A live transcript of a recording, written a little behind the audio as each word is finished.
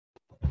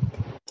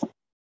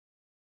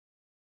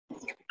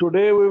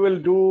Today we will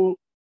do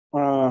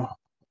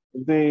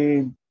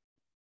the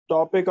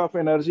topic of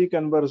energy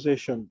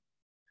conservation.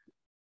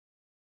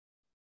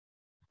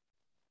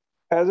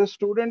 As a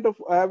student of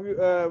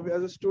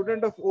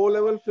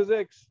O-level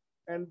physics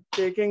and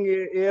taking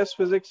AS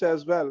physics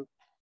as well,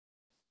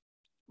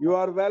 you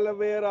are well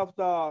aware of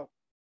the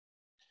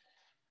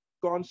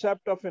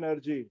concept of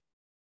energy.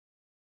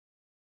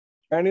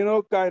 And you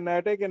know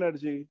kinetic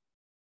energy.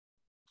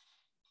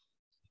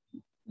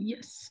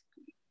 Yes.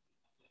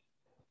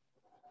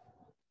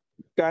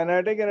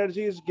 Kinetic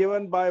energy is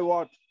given by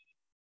what?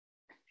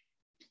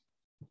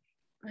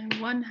 By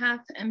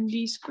 1/2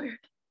 mg squared.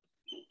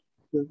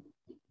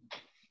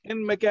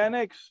 In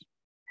mechanics,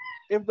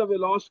 if the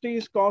velocity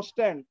is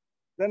constant,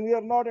 then we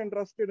are not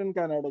interested in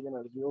kinetic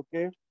energy,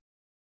 okay?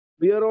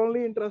 We are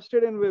only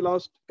interested in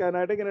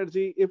kinetic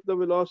energy if the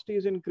velocity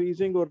is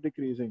increasing or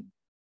decreasing.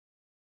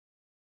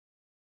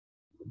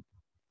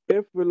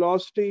 If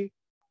velocity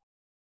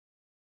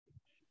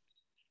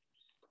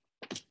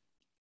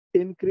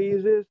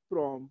increases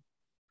from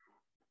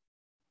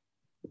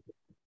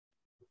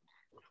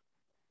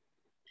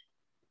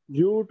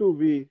u to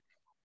v,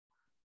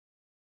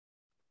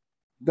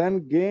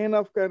 then gain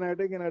of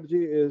kinetic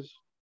energy is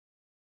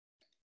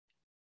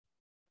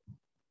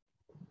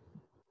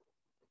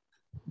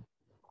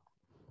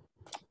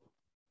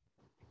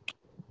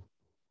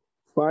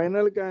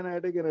final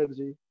kinetic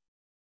energy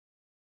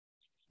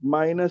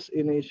minus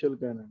initial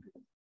kinetic.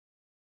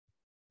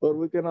 Or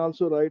we can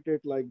also write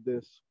it like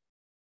this,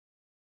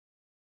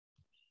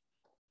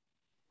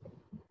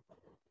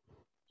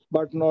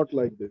 but not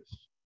like this.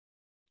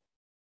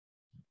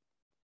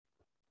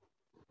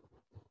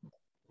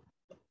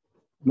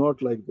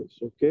 Not like this,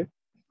 okay?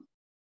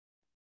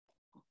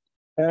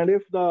 And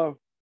if the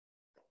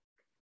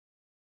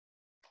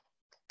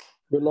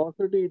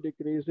velocity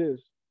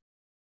decreases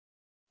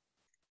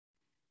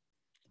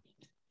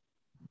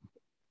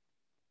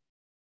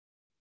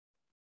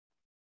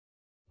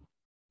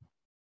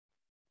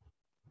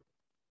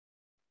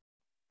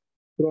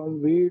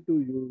from v to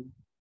u,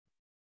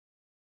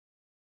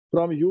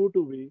 from u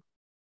to v,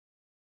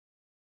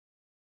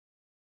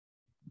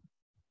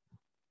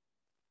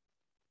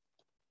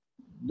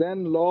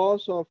 then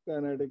loss of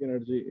kinetic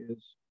energy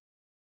is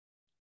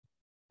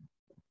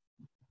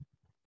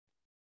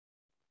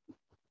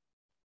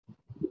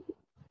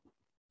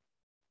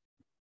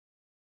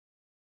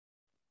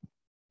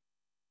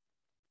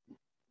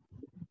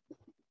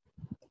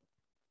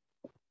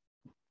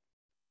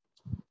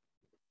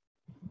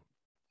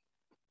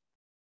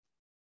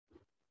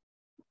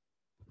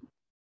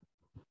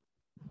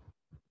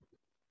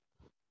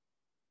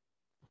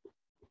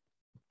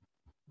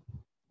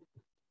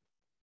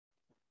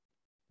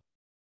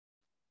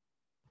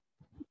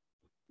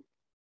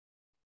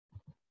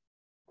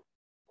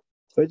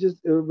which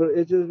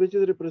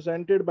is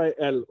represented by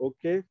L,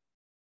 okay?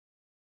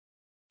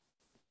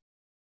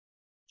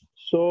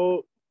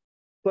 So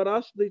for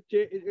us,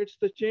 it's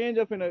the change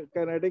of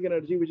kinetic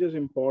energy which is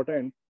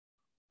important.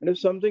 And if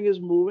something is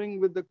moving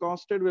with the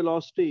constant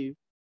velocity,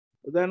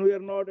 then we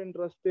are not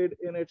interested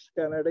in its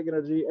kinetic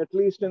energy, at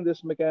least in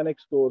this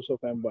mechanics course of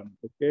M1,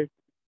 okay?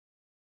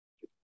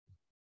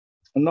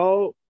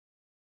 Now,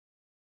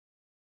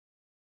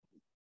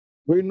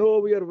 we know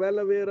we are well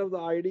aware of the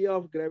idea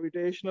of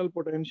gravitational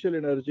potential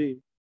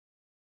energy.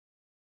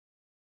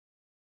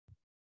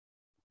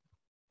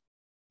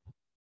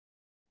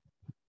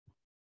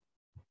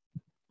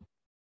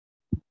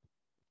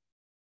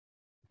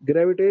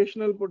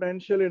 Gravitational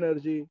potential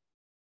energy,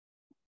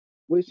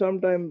 we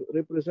sometimes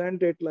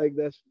represent it like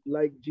this,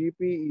 like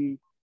GPE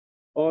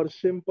or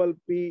simple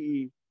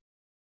PE.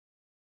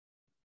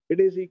 It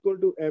is equal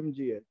to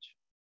mgh.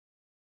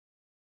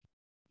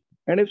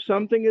 And if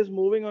something is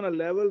moving on a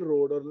level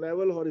road or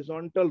level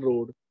horizontal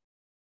road,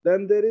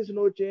 then there is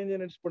no change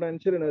in its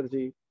potential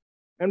energy,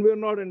 and we're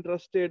not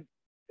interested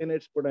in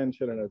its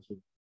potential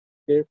energy.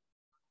 Okay?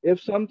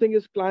 If something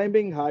is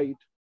climbing height,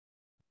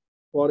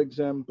 for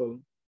example,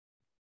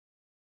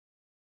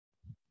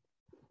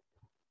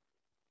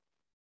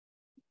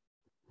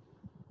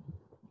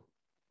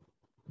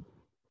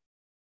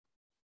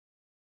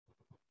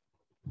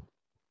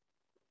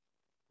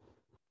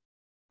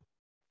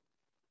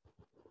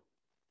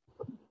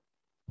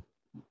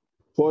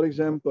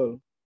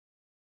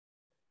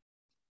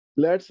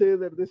 let's say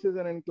that this is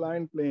an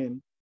inclined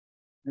plane,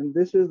 and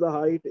this is the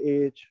height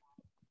h,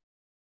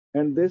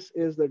 and this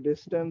is the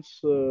distance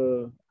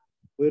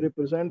we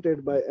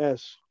represented by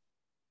s,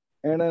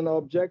 and an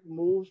object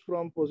moves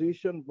from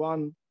position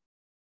 1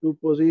 to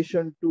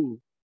position 2,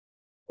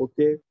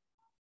 okay?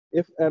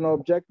 If an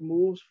object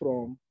moves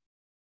from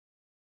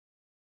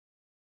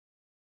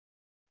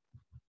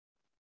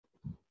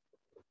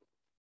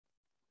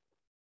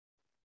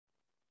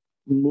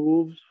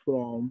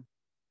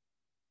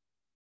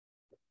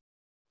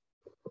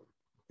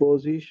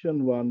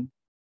position 1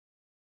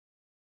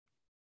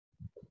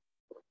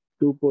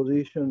 to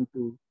position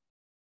 2,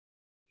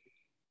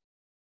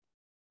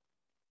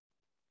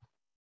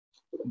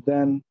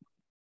 then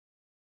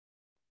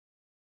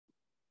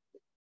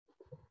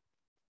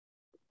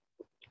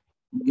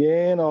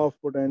gain of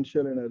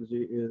potential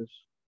energy is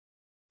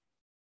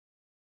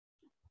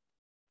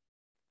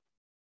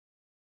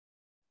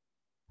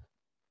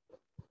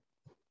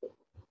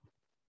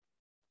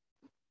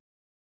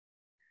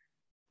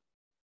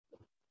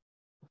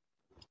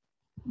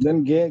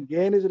then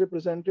gain is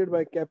represented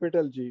by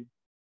capital G,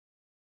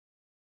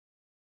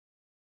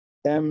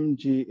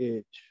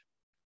 mgh.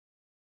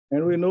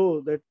 And we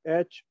know that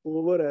h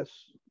over s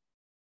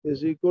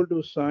is equal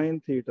to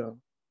sine theta,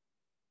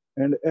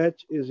 and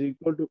h is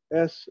equal to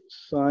s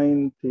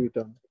sine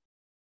theta.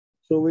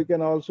 So we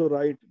can also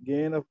write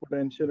gain of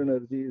potential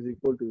energy is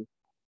equal to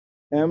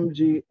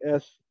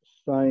mgs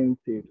sine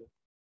theta.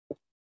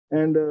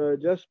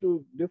 And just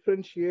to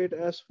differentiate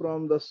s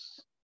from the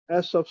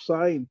s of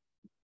sine,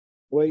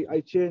 why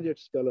I change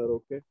its color,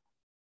 okay?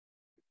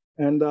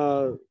 And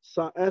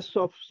s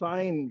of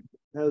sine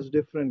has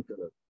different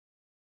color.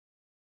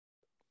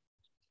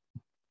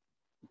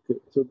 Okay,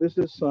 so this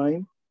is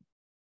sine.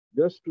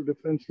 Just to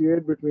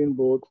differentiate between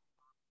both,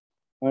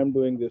 I'm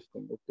doing this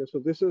thing. Okay, so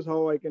this is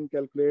how I can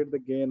calculate the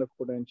gain of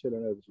potential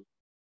energy.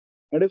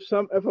 And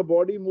if a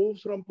body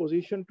moves from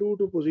position 2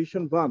 to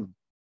position 1,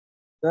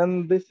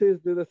 then this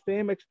is the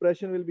same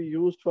expression will be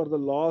used for the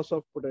loss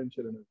of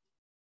potential energy.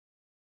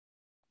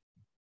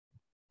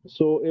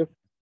 So if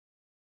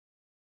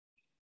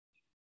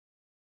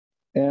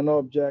an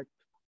object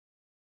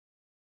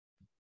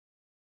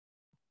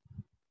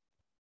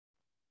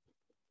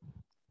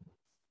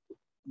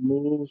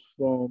moves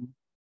from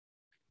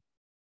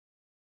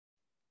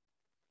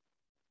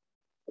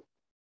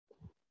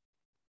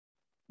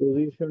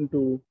position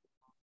 2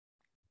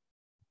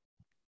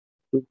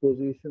 to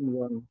position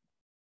 1,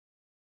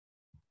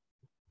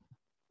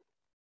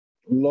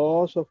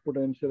 loss of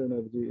potential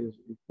energy is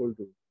equal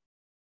to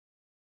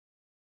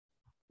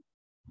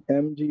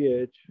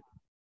mgh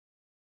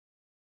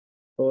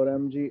or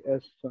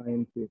mgs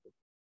sine theta.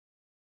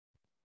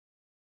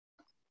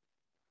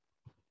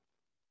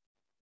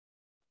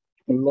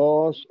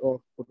 Loss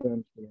of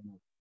potential energy.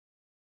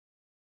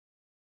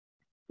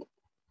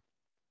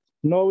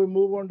 Now we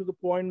move on to the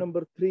point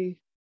number 3.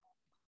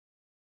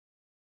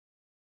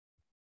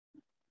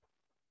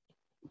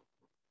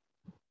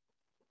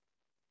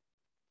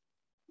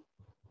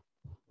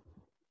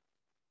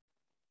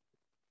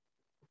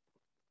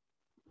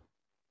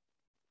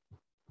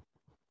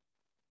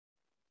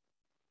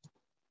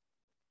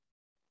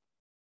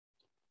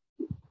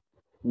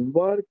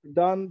 Work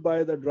done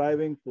by the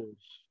driving force.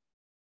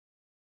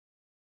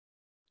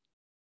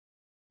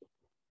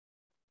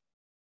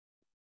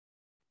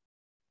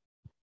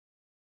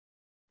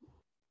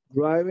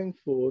 Driving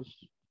force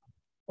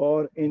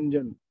or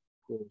engine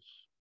force.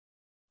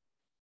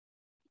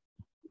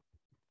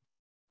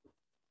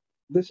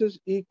 This is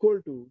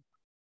equal to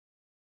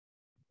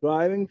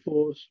driving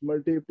force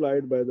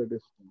multiplied by the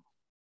distance.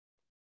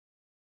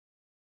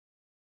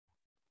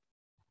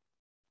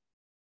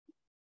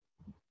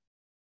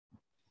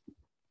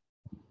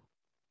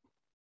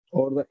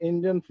 Or the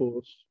engine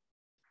force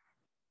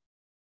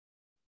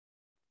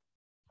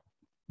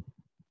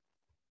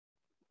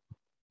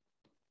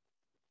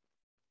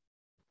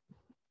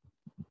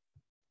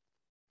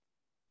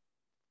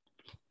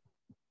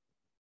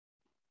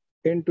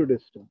into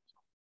distance.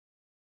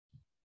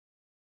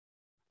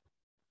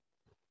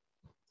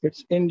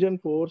 It's engine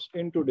force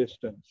into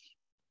distance.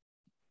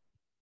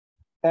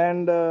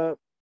 And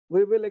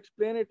we will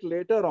explain it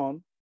later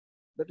on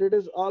that it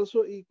is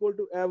also equal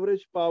to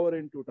average power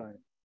into time.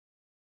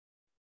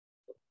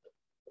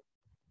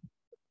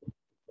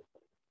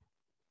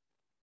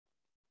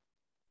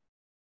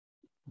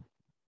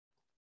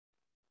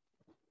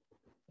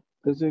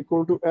 Is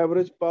equal to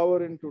average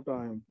power into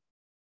time.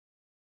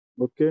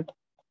 Okay.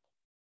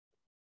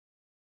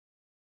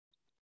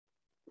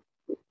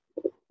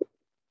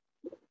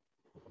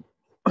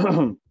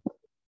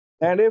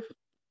 And if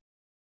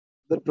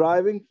the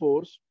driving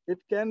force, it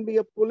can be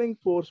a pulling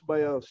force by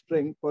a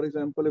string. For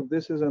example, if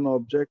this is an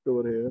object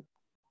over here,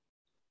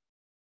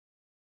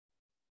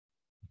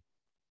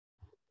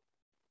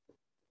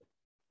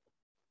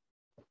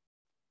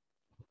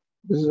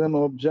 this is an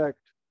object,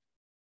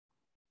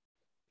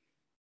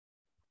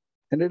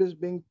 and it is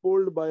being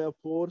pulled by a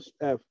force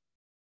F.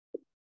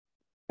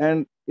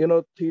 And you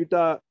know,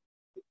 theta,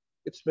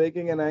 it's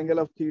making an angle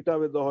of theta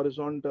with the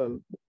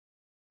horizontal,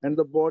 and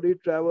the body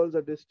travels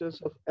a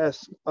distance of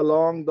S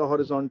along the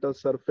horizontal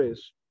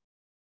surface.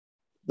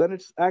 Then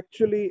it's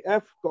actually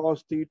F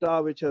cos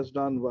theta which has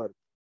done work.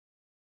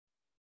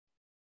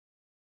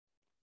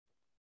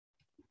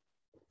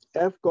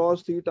 F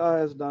cos theta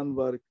has done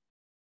work.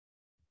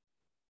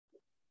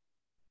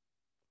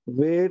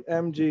 Weight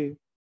mg,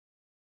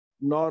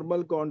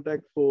 normal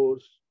contact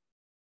force,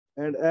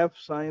 and F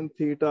sine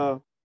theta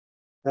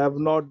have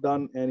not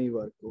done any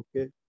work,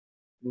 okay?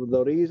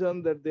 The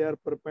reason that they are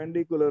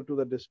perpendicular to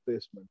the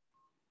displacement.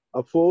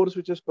 A force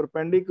which is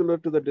perpendicular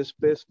to the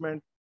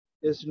displacement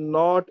is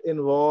not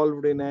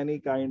involved in any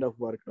kind of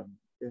work done,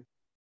 okay?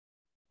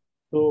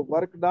 So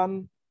work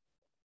done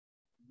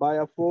by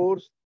a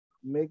force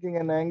making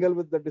an angle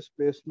with the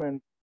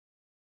displacement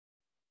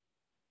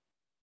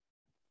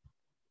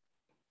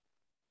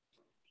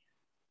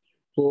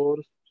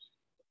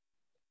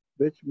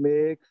which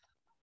makes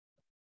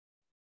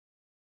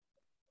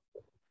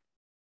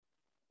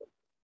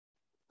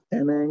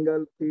an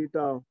angle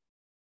theta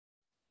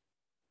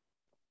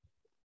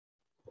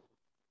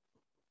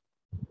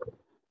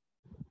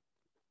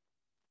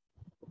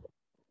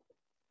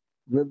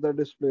with the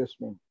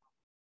displacement.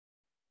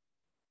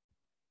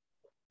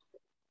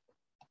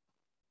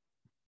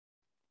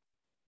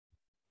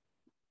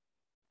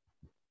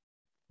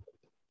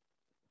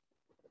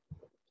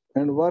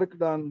 And work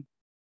done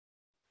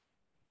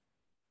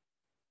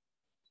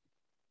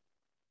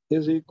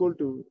is equal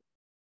to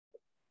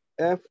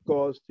F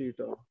cos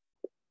theta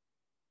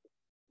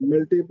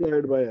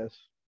multiplied by S.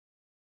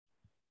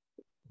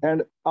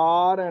 And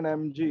R and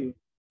mg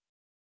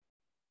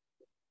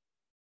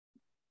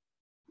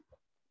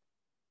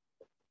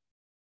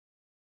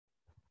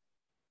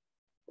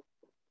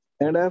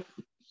and F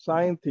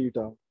sine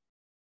theta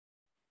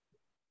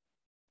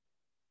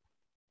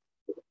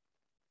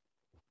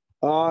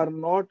are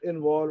not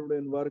involved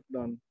in work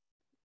done.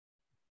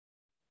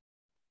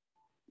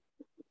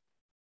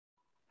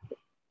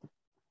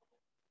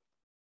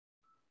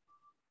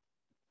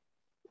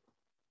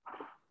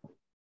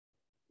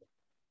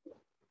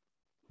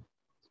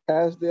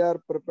 As they are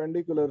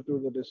perpendicular to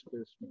the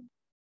displacement.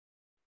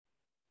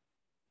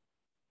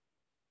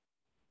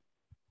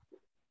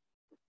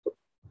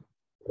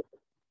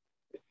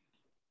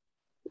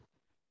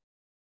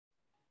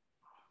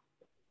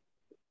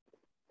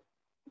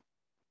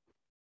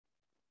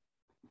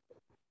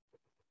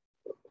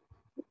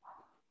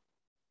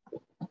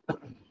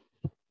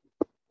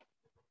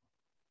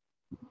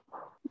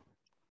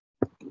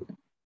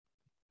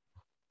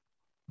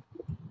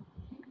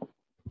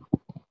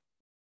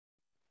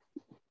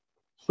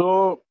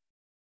 So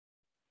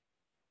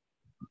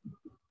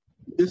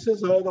this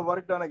is how the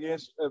work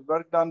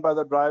done by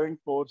the driving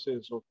force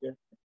is, okay?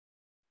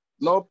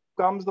 Now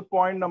comes the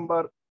point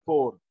number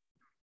 4.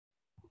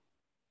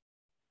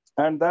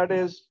 And that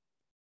is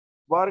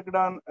work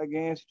done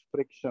against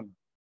friction.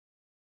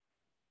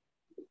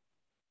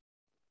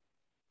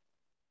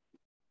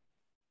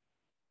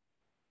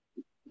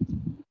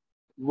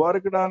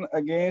 Work done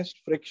against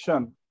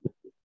friction.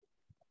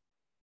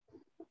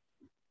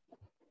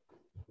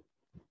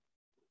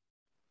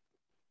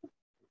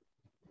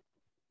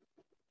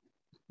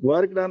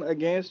 Work done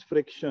against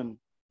friction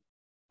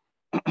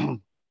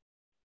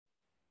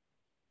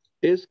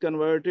is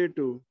converted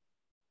to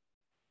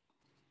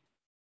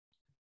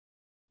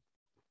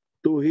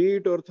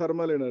heat or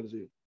thermal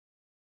energy.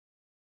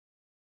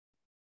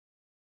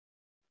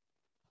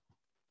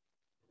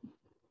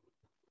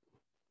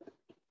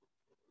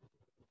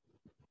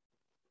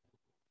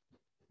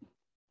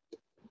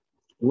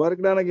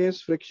 Work done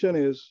against friction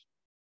is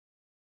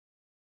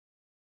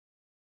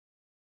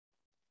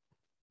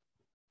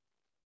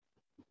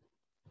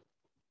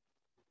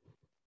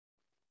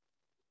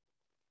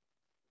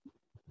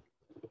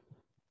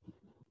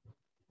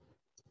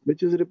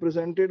which is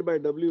represented by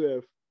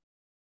WF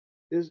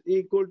is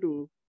equal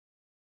to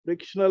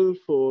frictional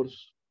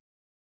force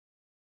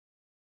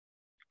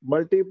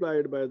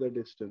multiplied by the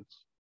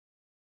distance.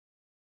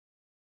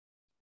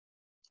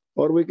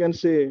 Or we can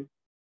say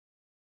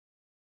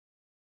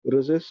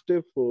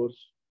resistive force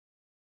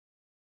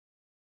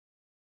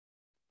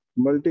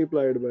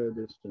multiplied by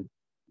distance.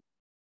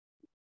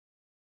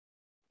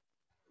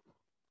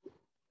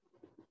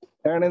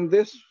 And in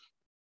this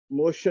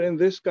motion, in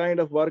this kind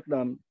of work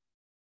done,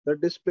 the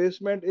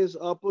displacement is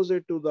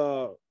opposite to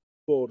the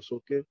force,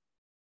 okay?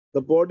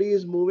 The body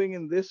is moving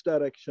in this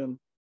direction.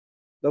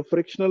 The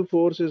frictional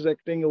force is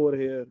acting over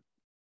here.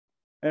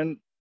 And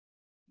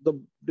the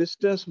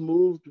distance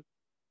moved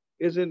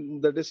is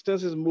in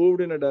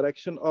a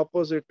direction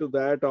opposite to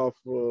that of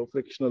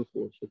frictional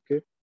force,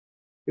 okay?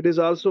 It is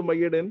also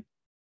measured in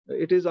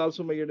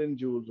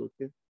joules,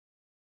 okay?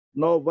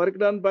 Now work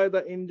done by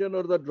the engine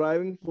or the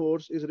driving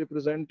force is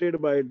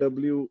represented by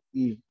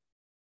WE,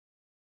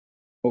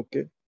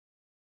 okay?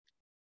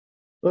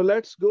 So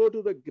let's go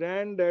to the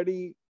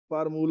granddaddy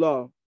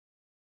formula,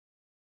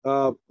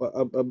 a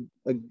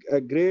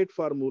great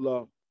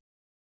formula.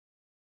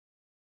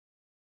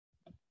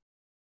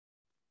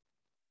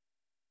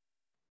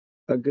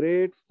 A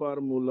great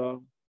formula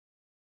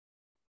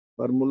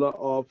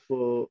of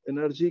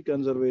energy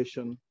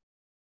conservation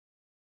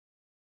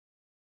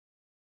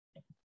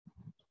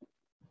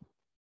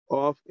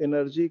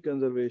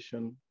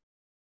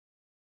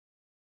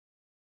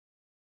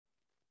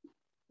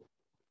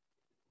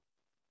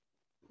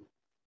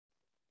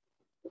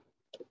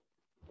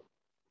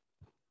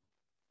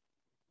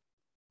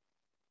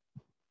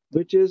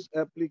which is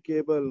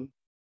applicable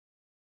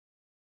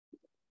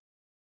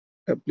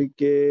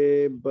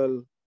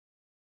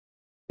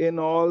in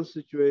all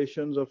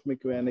situations of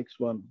mechanics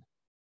 1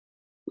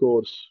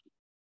 course.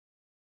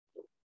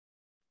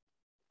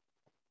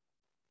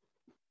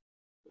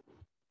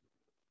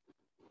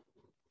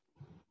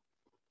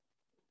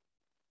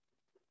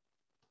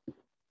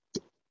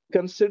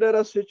 Consider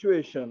a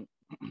situation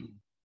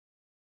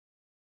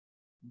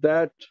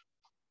that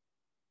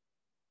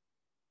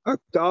a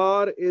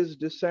car is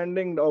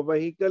descending, a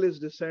vehicle is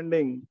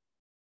descending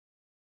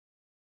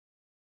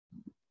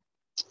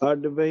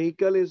The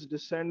vehicle is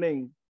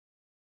descending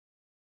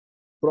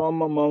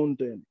from a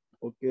mountain,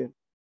 okay,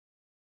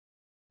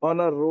 on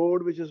a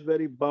road which is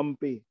very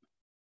bumpy,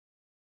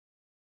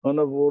 on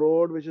a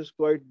road which is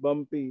quite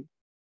bumpy,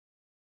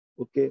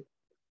 okay,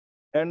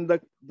 and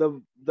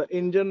the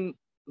engine,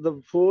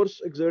 the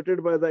force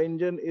exerted by the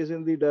engine is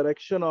in the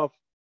direction of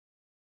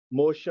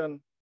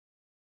motion.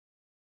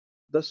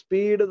 The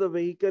speed of the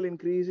vehicle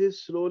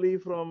increases slowly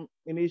from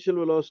initial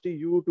velocity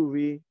u to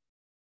v.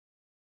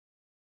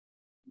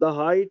 The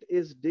height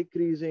is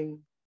decreasing,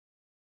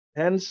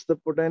 hence the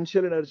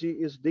potential energy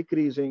is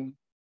decreasing.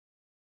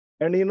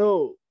 And you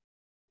know,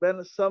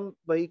 when some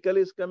vehicle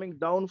is coming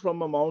down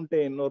from a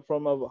mountain or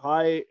from a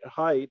high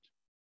height,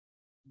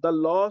 the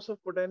loss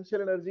of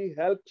potential energy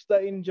helps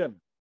the engine.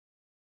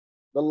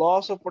 The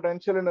loss of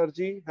potential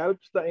energy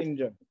helps the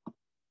engine.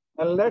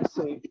 And let's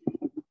say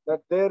that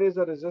there is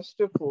a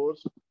resistive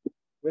force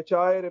which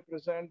I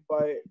represent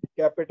by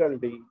capital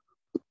D.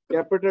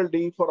 Capital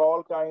D for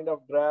all kind of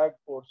drag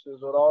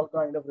forces or all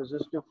kind of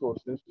resistive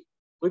forces.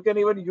 We can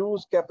even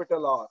use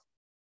capital R.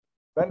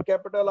 When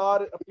capital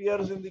R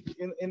appears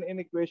in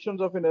equations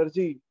of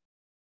energy,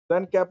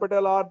 then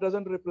capital R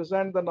doesn't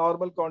represent the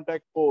normal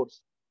contact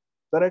force.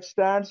 Then it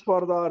stands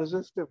for the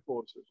resistive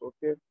forces,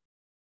 okay?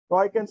 So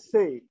I can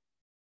say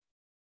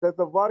that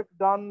the work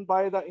done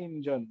by the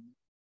engine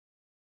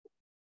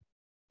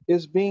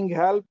is being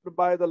helped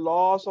by the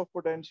loss of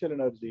potential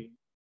energy,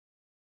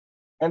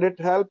 and it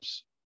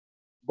helps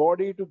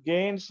body to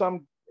gain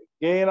some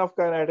gain of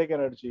kinetic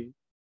energy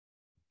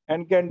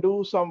and can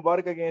do some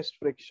work against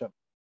friction.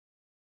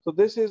 So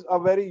this is a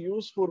very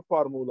useful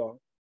formula,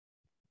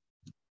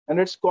 and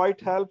it's quite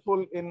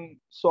helpful in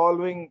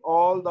solving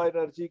all the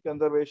energy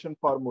conservation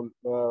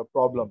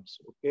problems,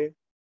 okay?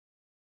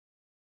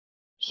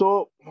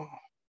 So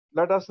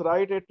let us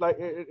write it like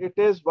it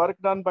is work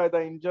done by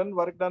the engine,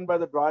 work done by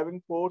the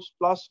driving force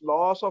plus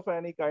loss of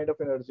any kind of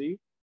energy.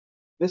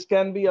 This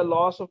can be a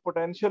loss of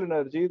potential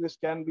energy. This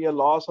can be a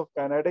loss of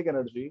kinetic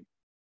energy.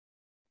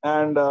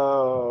 And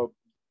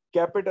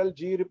capital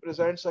G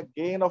represents a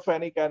gain of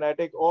any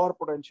kinetic or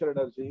potential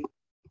energy.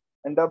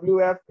 And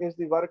WF is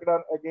the work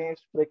done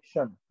against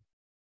friction.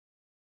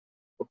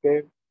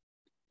 Okay.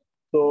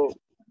 So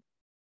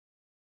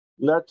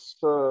let's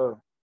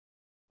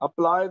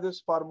apply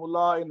this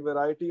formula in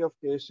variety of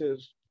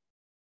cases.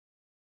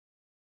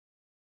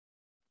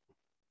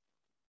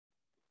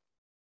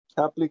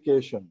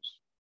 Applications.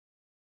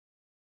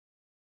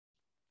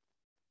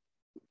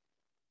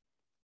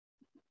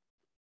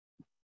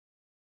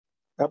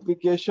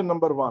 Application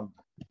number 1.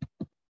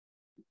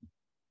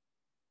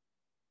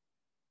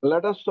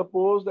 Let us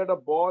suppose that a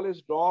ball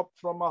is dropped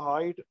from a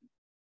height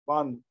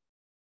 1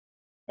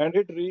 and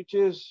it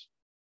reaches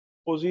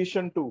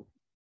position 2.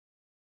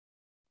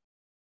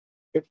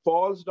 It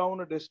falls down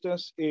a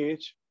distance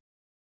h,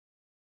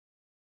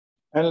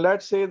 and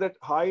let's say that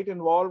height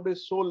involved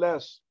is so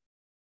less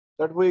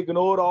that we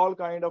ignore all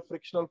kind of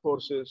frictional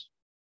forces.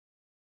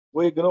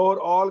 We ignore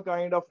all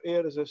kind of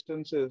air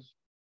resistances.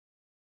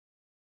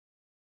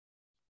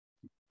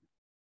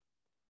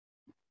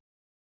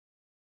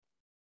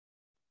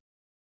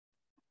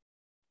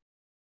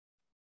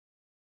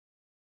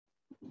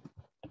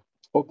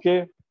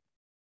 Okay.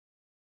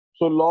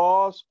 So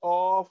loss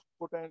of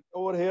potential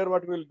over here,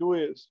 what we'll do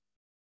is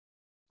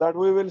that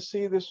we will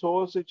see this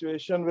whole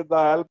situation with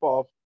the help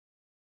of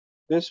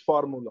this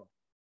formula.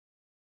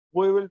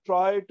 We will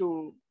try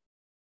to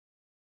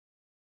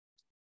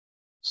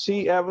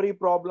see every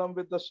problem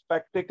with the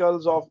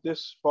spectacles of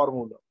this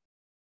formula.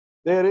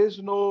 There is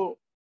no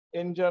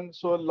engine,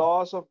 so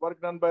loss of work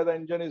done by the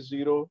engine is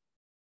 0.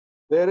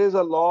 There is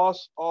a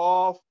loss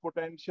of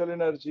potential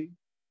energy,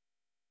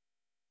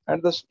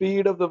 and the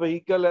speed of the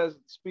vehicle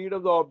speed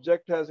of the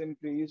object has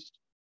increased,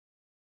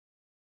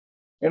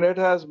 and it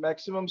has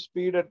maximum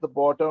speed at the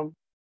bottom.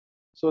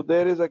 So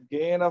there is a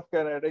gain of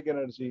kinetic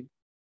energy.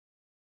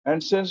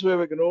 And since we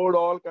have ignored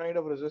all kind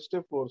of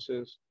resistive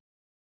forces,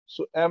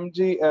 so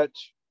mgh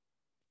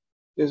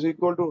is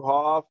equal to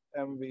half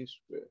mv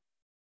square.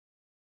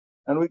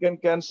 And we can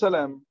cancel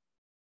m.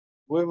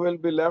 We will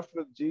be left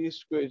with g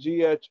square,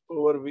 gh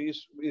over v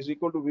is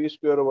equal to v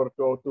square over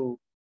 2.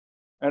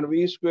 And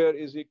v square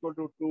is equal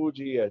to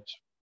 2gh.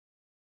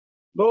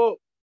 No,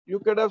 you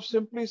could have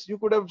simply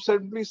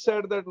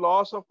said that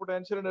loss of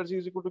potential energy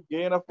is equal to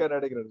gain of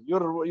kinetic energy.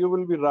 You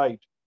will be right,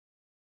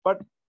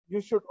 but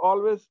you should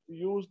always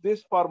use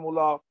this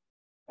formula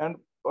and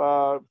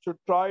should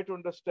try to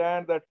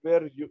understand that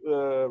where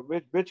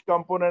which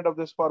component of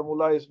this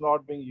formula is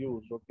not being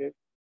used. Okay,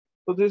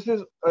 so this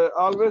is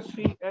always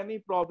see any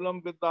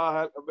problem with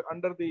the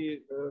under the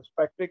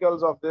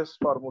spectacles of this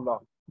formula.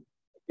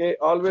 Okay,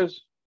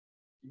 always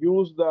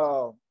use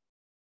the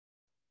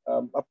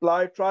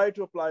try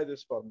to apply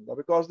this formula,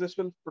 because this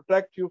will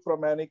protect you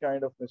from any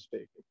kind of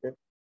mistake. Okay.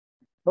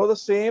 Now the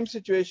same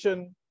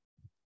situation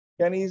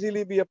can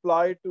easily be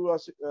applied to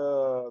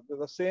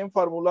the same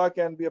formula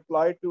can be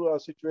applied to a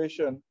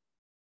situation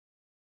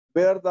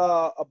where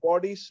a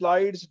body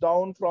slides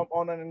down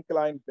on an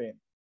inclined plane.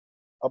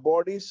 A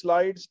body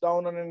slides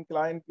down on an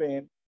inclined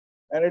plane,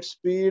 and its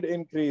speed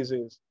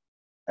increases,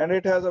 and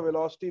it has a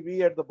velocity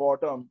v at the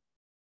bottom.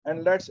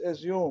 And let's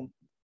assume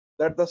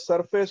that the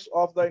surface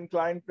of the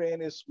inclined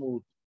plane is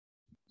smooth.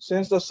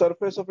 Since the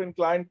surface of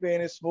inclined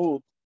plane is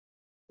smooth,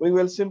 we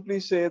will simply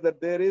say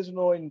that there is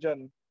no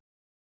engine,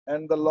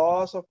 and the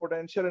loss of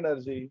potential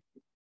energy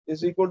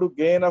is equal to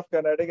gain of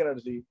kinetic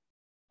energy,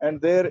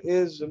 and there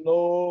is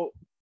no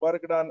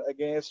work done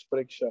against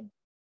friction.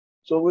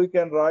 So we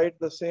can write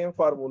the same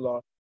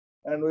formula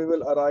and we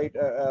will arrive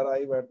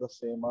at the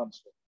same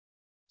answer.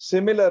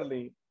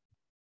 Similarly,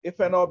 if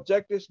an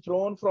object is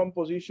thrown from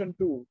position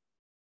 2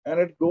 and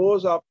it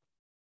goes up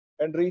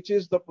and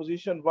reaches the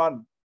position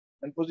 1,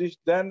 and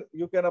then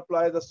you can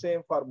apply the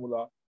same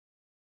formula.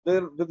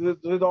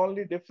 The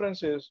only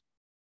difference is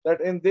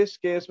that in this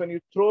case, when you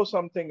throw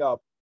something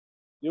up,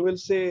 you will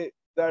say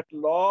that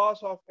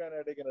loss of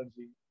kinetic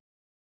energy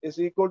is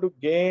equal to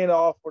gain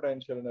of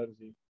potential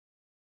energy.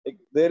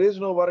 There is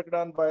no work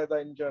done by the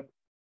engine,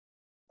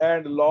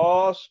 and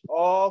loss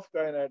of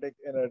kinetic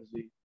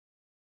energy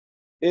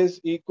is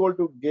equal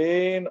to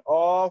gain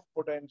of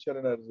potential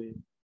energy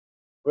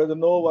with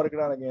no work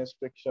done against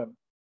friction.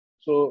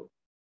 So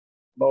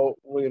now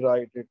we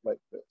write it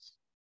like this.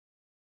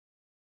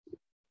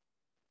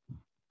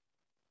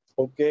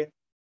 Okay.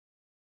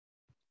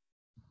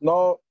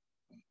 Now,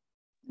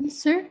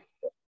 Sir,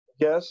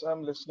 yes,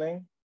 I'm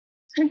listening.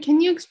 sir,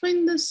 can you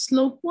explain the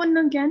slope one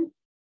again?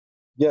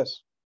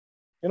 Yes.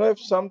 You know, if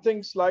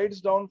something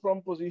slides down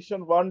from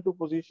position 1 to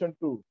position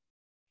 2,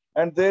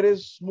 and there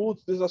is smooth,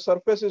 the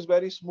surface is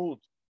very smooth.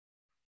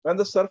 When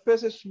the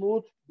surface is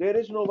smooth, there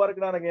is no work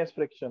done against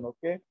friction,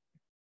 okay?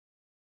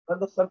 When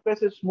the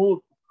surface is smooth,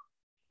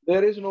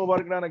 there is no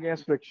work done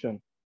against friction.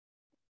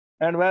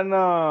 And when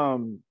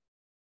an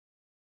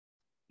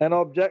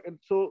object,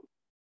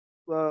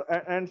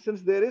 and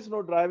since there is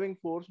no driving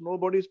force,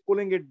 nobody is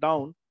pulling it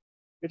down,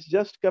 it's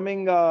just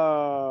coming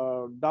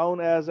down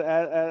as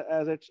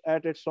it's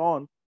at its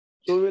own.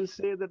 So we will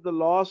say that the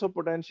loss of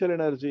potential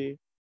energy,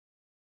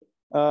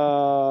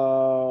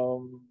 loss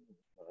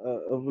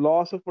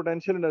of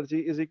potential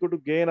energy is equal to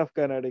gain of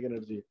kinetic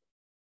energy.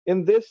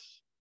 In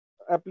this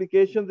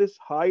application, this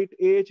height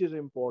h is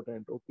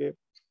important, okay?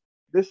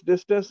 This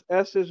distance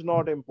s is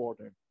not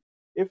important.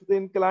 If the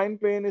inclined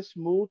plane is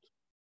smooth,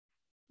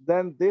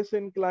 then this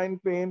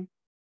inclined plane,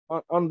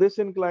 on this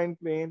inclined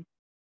plane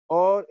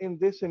or in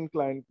this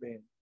inclined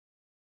plane,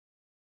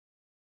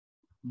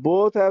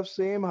 both have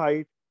same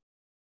height.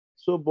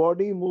 So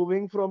body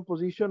moving from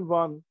position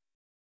 1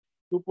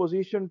 to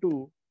position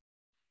 2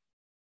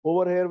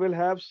 over here will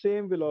have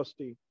same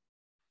velocity.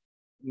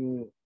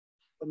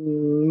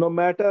 No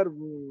matter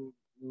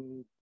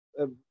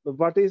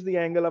what is the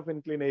angle of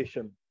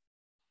inclination.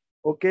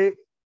 Okay,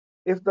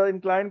 if the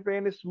inclined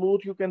plane is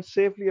smooth, you can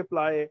safely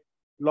apply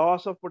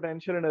loss of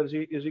potential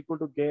energy is equal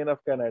to gain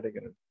of kinetic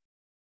energy.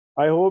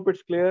 I hope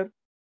it's clear.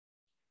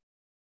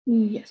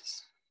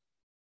 Yes.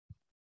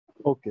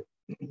 Okay.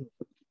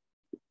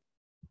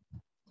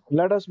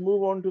 Let us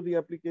move on to the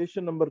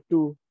application number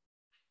 2.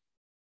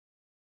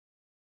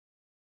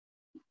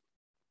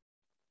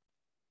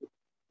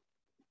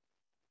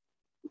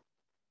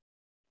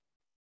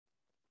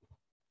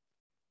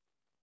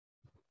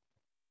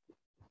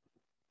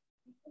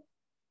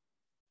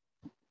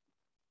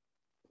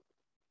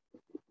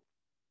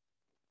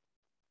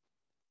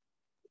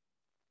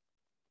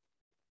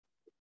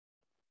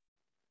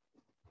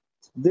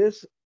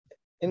 This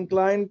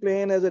inclined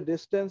plane has a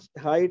distance,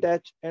 height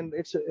h, and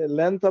its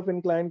length of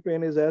inclined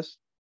plane is s,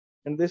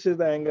 and this is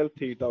the angle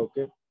theta,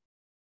 okay?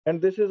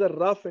 And this is a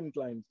rough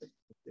inclined plane,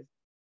 okay?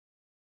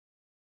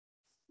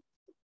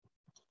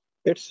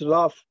 It's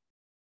rough,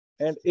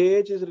 and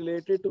h is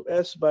related to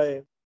s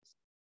by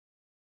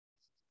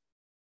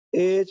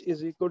h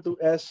is equal to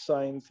s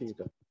sine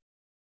theta,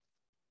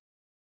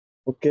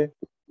 okay?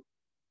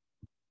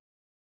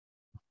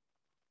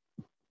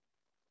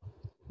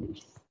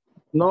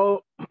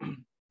 Now,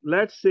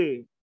 let's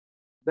say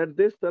that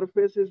this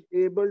surface is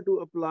able to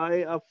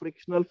apply a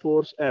frictional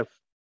force F.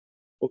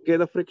 Okay,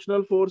 the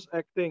frictional force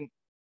acting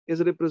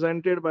is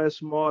represented by a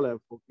small f,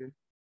 okay?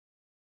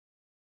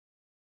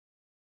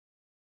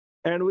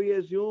 And we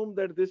assume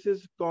that this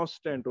is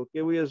constant,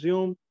 okay? We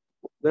assume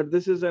that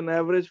this is an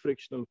average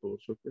frictional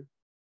force, okay?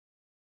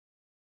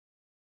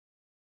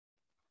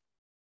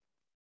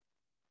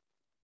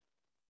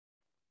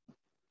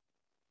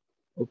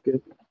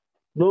 Okay.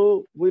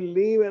 Now we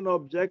leave an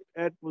object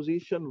at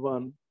position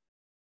 1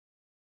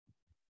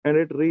 and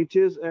it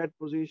reaches at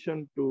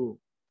position 2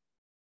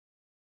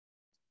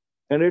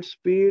 and its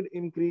speed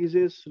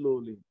increases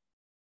slowly,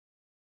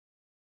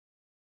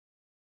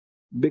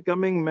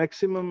 becoming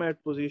maximum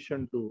at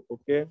position 2,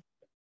 okay?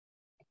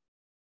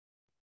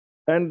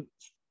 And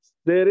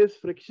there is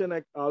friction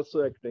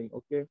also acting,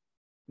 okay?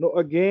 Now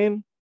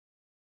again,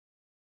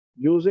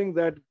 using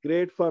that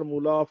great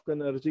formula of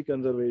energy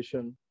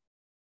conservation,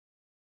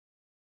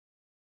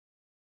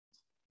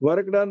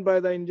 work done by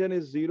the engine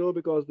is 0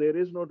 because there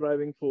is no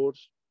driving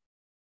force.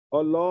 A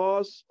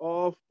loss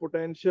of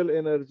potential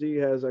energy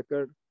has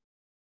occurred.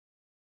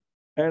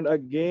 and a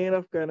gain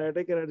of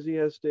kinetic energy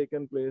has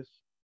taken place,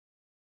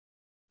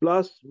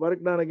 plus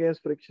work done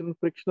against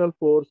frictional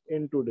force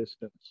into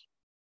distance.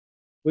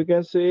 We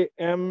can say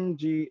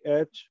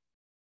mgh,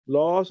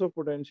 loss of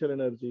potential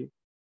energy,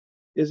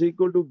 is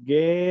equal to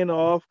gain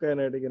of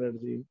kinetic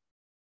energy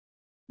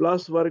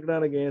plus work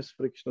done against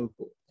frictional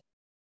force.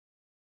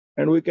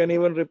 And we can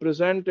even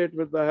represent it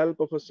with the help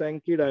of a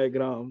Sankey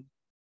diagram.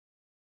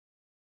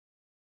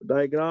 The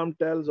diagram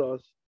tells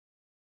us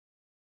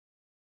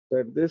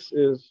that this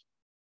is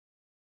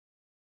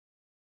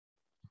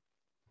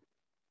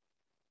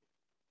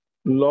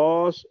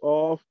loss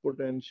of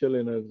potential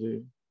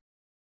energy.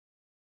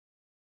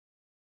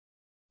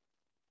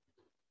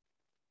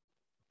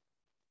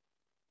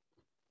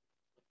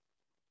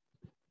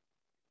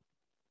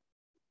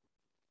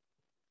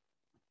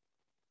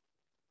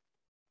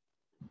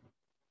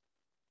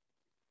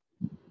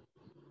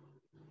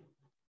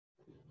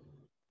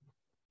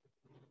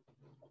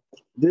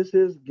 This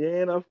is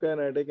gain of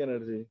kinetic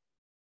energy.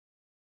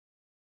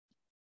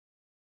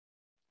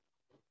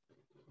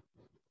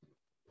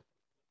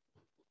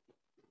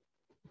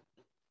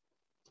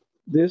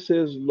 This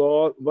is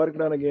work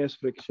done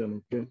against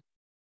friction, okay?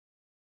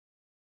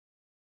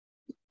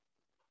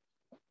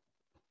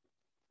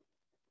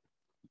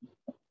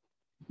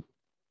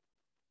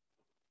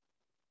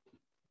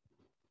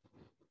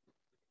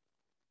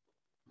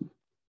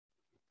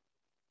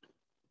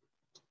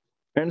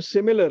 And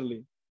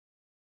similarly,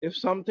 if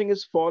something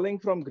is falling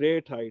from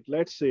great height,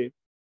 let's say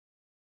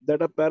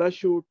that a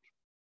parachutist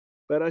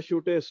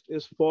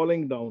is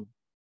falling down,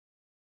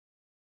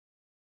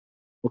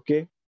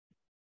 okay?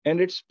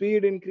 And its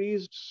speed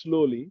increased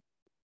slowly.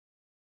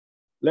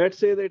 Let's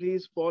say that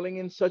he's falling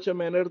in such a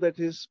manner that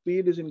his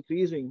speed is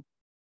increasing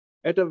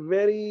at a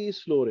very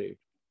slow rate.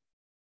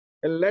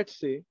 And let's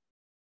say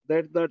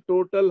that the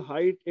total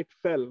height it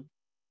fell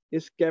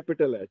is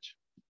capital H.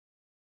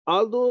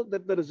 Although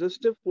that the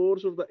resistive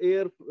force of the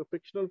air,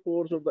 frictional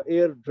force of the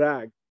air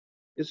drag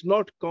is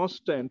not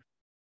constant,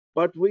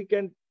 but we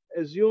can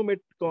assume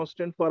it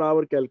constant for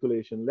our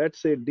calculation. Let's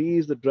say D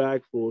is the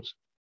drag force,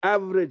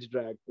 average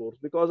drag force,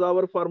 because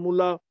our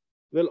formula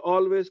will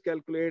always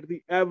calculate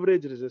the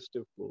average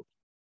resistive force.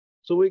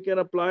 So we can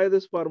apply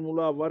this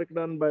formula, work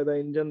done by the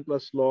engine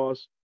plus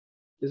loss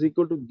is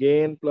equal to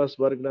gain plus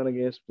work done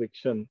against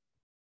friction.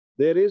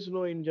 There is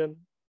no engine,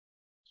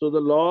 so the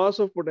loss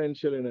of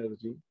potential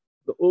energy,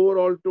 the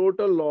overall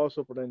total loss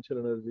of potential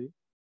energy,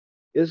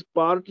 is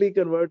partly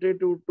converted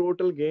to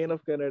total gain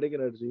of kinetic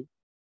energy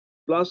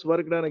plus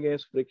work done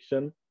against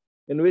friction,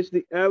 in which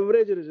the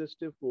average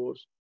resistive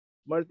force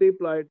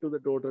multiplied to the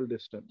total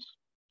distance.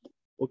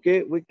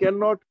 Okay, we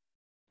cannot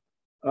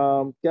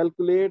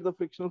calculate the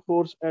frictional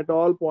force at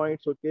all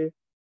points. Okay,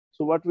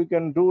 so what we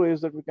can do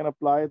is that we can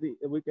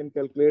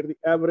calculate the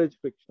average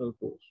frictional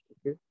force.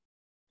 Okay,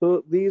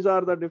 so these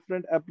are the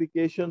different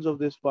applications of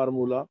this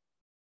formula.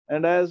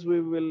 And as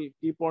we will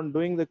keep on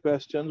doing the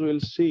questions, we'll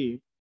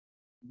see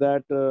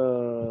that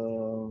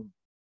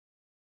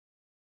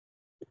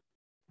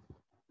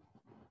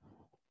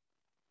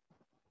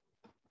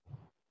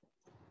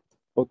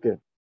okay.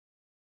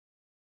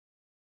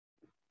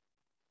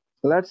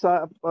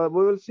 We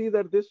will see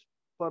that this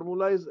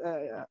formula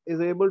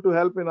is able to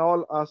help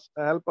us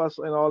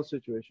in all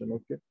situation.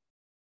 Okay.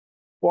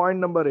 Point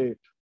number 8.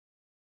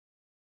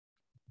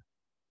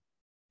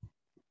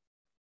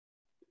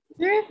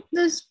 If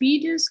the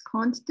speed is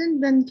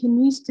constant, then can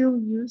we still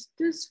use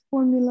this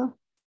formula?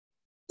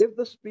 If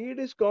the speed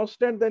is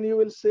constant, then you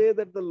will say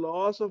that the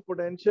loss of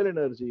potential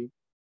energy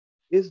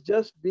is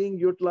just being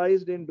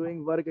utilized in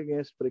doing work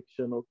against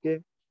friction.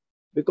 Okay.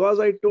 Because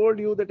I told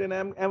you that in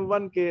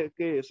M1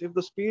 case, if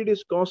the speed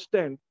is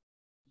constant,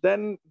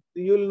 then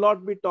you will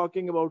not be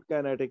talking about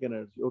kinetic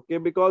energy. Okay.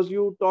 Because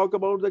you talk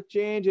about the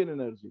change in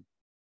energy.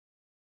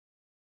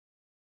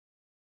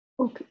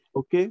 Okay.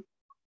 Okay.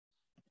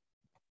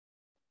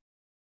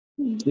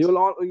 You'll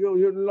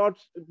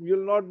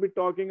not be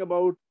talking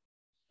about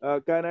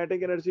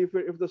kinetic energy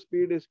if the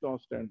speed is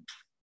constant.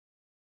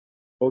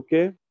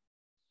 Okay.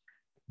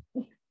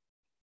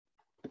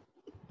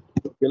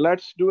 Okay,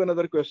 let's do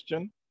another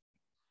question.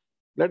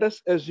 Let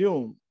us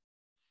assume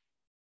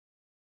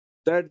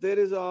that there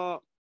is a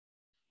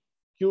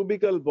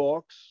cubical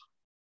box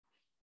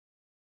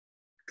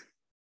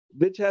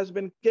which has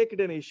been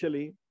kicked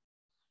initially,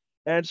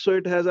 and so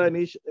it has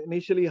an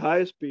initially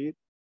high speed,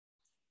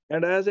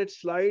 and as it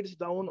slides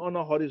down on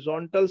a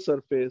horizontal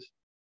surface,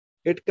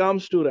 it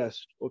comes to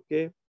rest.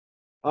 Okay,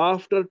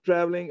 after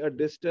traveling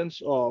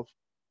distance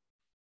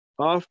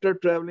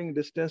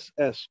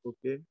s.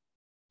 Okay,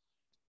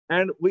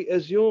 and we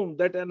assume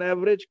that an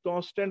average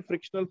constant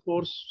frictional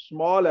force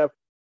small f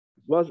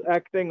was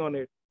acting on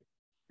it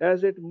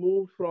as it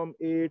moved from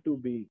A to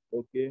B.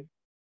 Okay,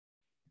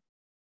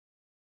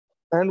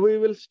 and we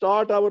will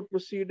start our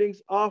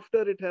proceedings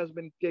after it has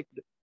been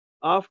kicked,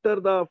 after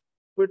the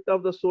foot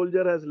of the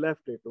soldier has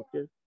left it.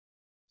 Okay,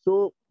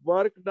 so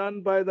work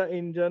done by the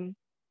engine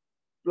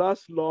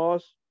plus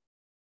loss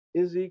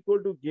is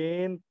equal to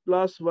gain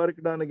plus work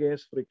done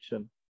against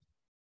friction.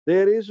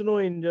 There is no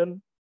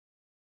engine,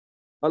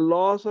 a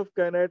loss of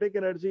kinetic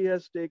energy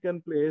has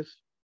taken place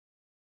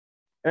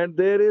and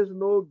there is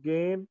no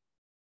gain,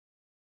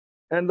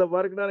 and the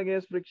work done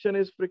against friction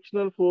is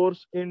frictional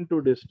force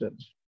into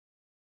distance.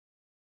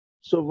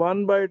 So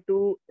 1 by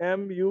 2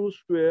 mu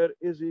square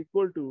is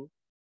equal to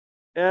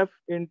F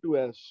into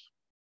S.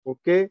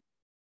 Okay.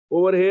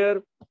 Over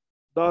here,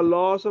 the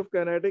loss of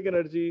kinetic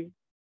energy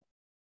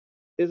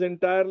is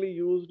entirely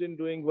used in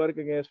doing work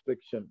against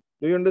friction.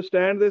 Do you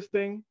understand this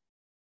thing?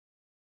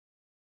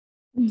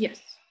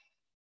 Yes.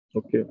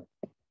 Okay.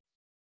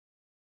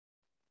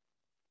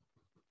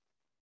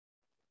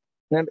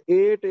 And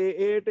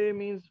 8A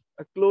means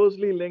a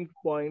closely linked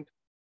point.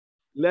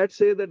 Let's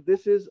say that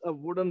this is a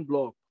wooden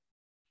block.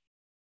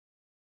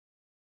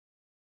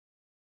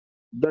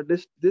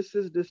 This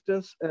is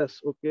distance S,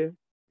 okay?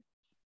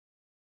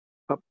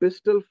 A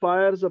pistol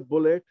fires a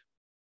bullet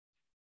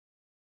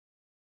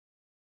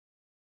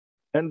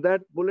and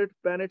that bullet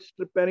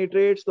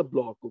penetrates the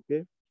block,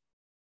 okay?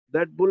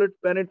 That bullet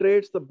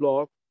penetrates the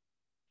block,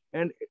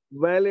 and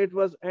while it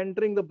was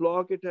entering the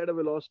block, it had a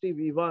velocity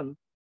v1,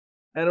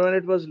 and when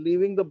it was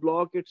leaving the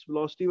block, its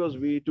velocity was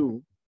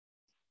v2.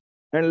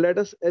 And let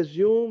us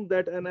assume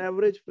that an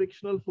average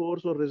frictional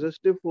force or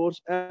resistive force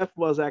F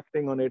was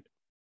acting on it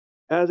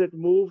as it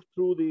moved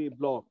through the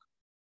block.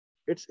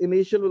 Its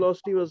initial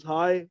velocity was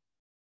high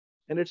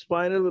and its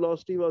final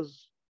velocity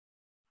was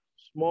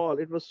small.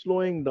 It was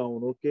slowing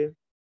down, okay?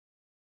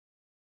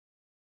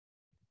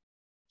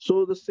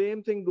 So the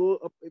same thing go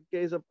up in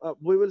case of,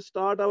 we will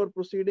start our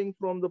proceeding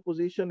from the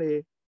position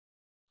A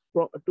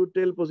to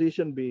till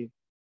position B.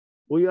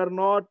 We are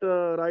not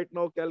right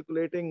now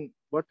calculating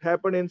what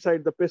happened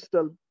inside the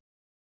pistol.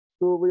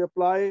 So we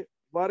apply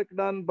work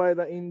done by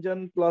the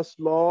engine plus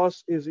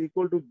loss is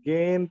equal to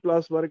gain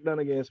plus work done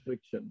against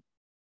friction.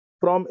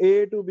 From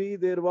A to B,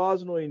 there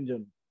was no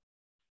engine.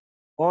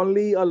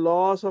 Only a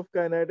loss of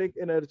kinetic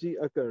energy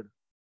occurred.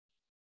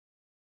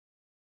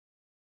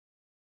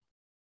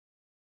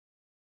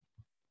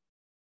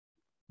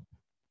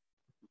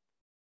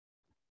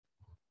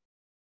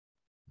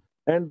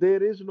 And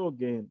there is no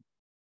gain.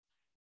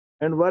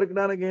 And work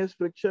done against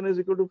friction is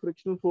equal to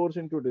frictional force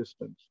into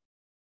distance.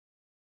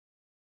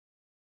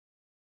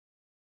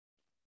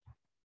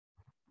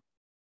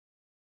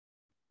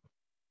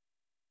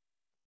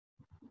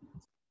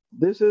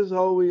 This is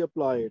how we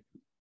apply it.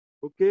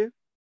 Okay?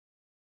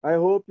 I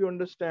hope you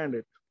understand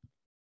it.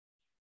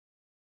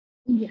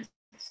 Yes.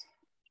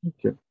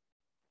 Okay.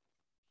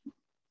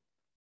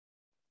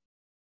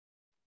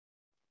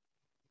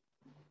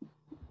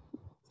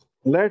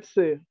 Let's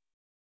say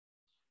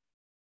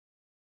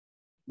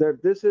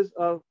that this is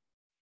a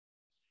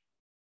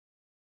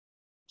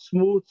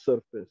smooth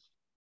surface.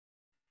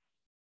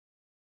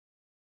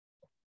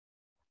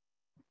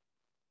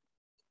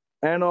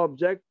 An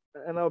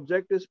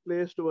object is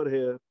placed over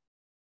here.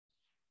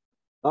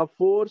 A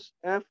force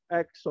F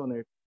acts on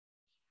it,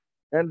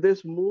 and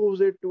this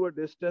moves it to a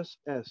distance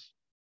S.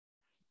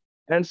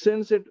 And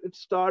since it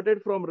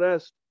started from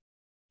rest,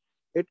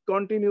 it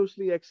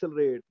continuously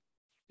accelerated,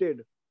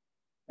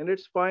 and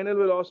its final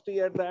velocity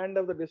at the end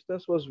of the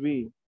distance was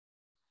V.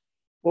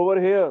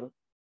 Over here,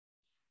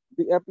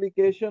 the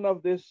application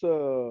of this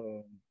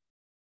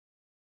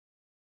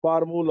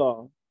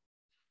formula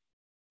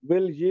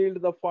will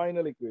yield the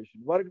final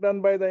equation. Work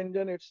done by the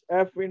engine, it's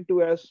F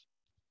into S.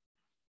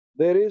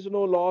 There is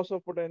no loss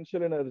of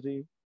potential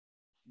energy.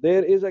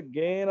 There is a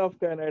gain of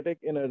kinetic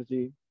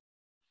energy.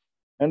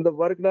 And the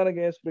work done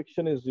against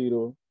friction is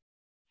 0.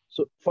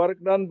 So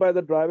work done by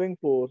the driving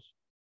force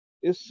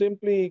is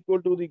simply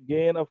equal to the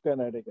gain of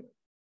kinetic energy.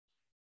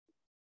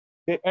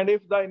 Okay. And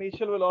if the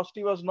initial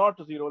velocity was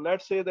not 0,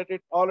 let's say that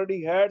it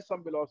already had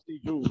some velocity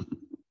u,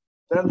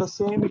 then the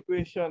same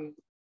equation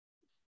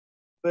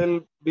will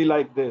be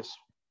like this.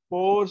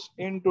 Force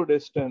into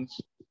distance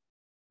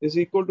is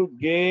equal to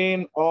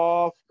gain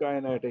of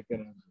kinetic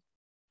energy.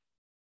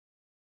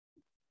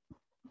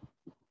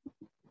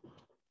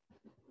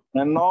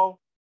 And now,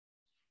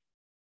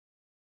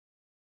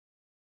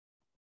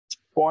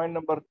 point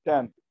number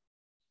 10.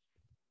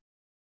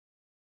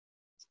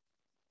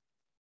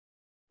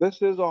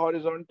 This is a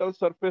horizontal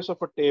surface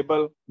of a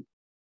table.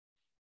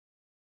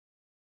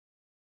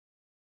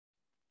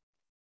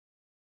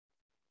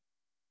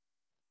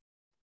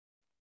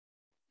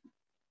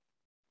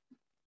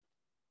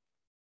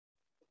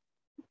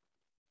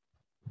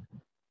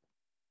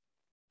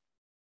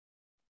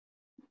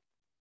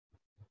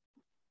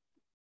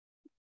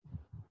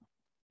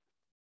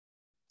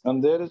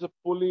 And there is a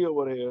pulley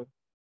over here.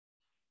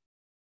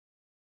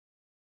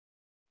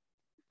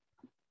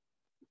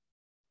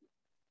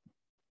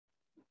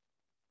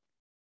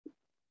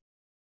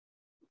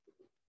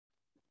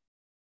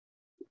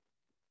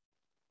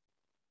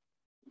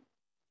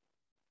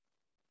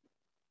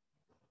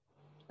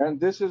 And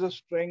this is a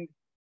string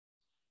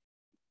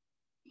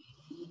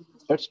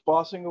that's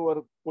passing over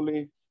a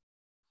pulley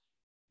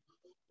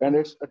and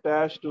it's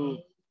attached to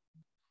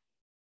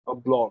a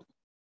block.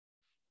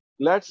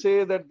 Let's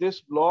say that this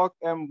block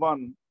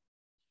M1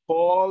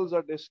 falls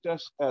a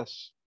distance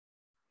S.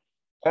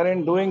 And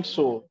in doing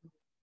so,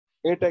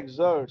 it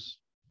exerts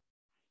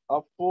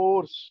a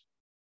force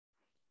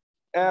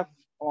F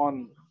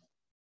on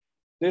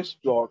this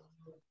block.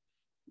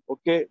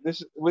 Okay,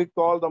 this we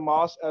call the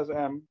mass as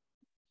M,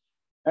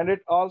 and it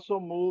also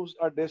moves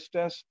a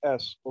distance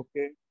S.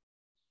 Okay,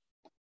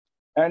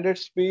 and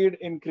its speed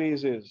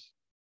increases,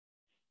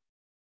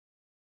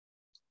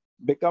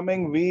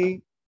 becoming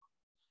V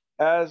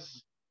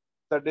as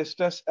the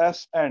distance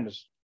S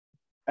ends.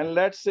 And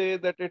let's say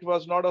that it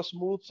was not a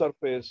smooth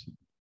surface.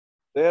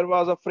 There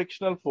was a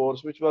frictional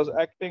force which was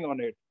acting on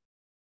it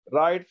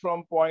right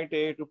from point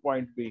A to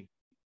point B.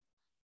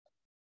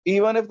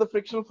 Even if the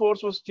frictional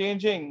force was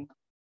changing,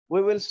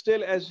 we will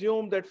still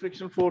assume that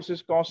frictional force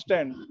is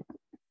constant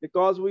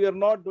because we are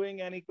not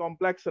doing any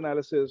complex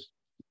analysis.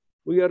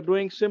 We are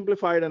doing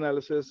simplified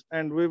analysis,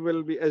 and we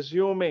will be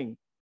assuming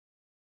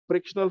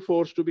frictional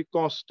force to be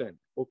constant,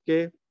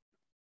 okay?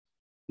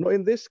 Now,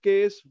 in this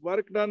case,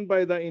 work done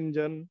by the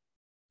engine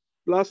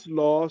plus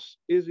loss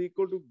is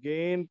equal to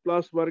gain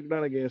plus work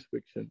done against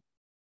friction.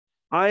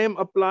 I am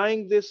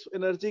applying this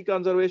energy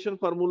conservation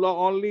formula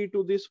only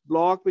to this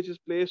block which is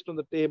placed on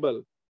the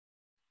table.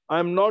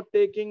 I'm not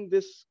taking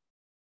this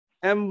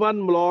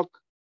M1 block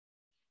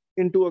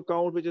into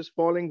account which is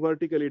falling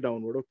vertically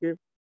downward, okay?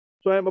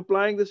 So I'm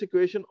applying this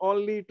equation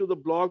only to the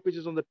block which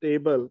is on the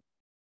table.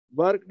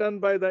 Work done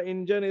by the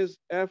engine is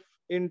F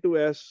into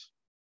S.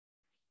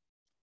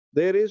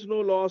 There is no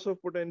loss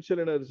of potential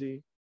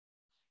energy.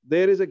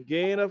 There is a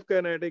gain of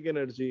kinetic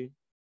energy.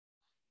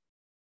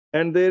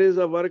 And there is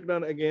a work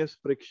done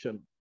against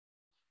friction,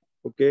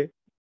 okay?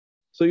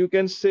 So you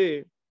can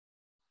say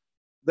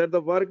that the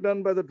work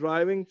done by the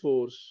driving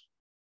force,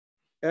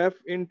 F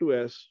into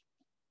S,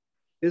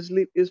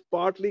 is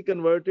partly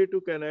converted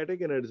to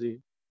kinetic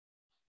energy,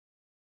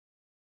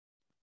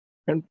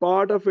 and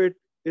part of it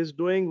is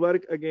doing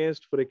work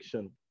against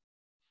friction.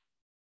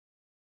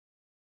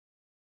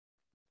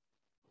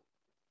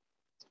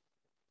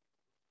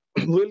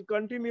 We'll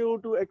continue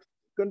to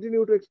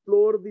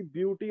explore the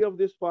beauty of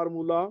this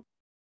formula,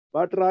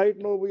 but right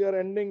now we are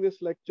ending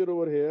this lecture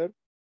over here.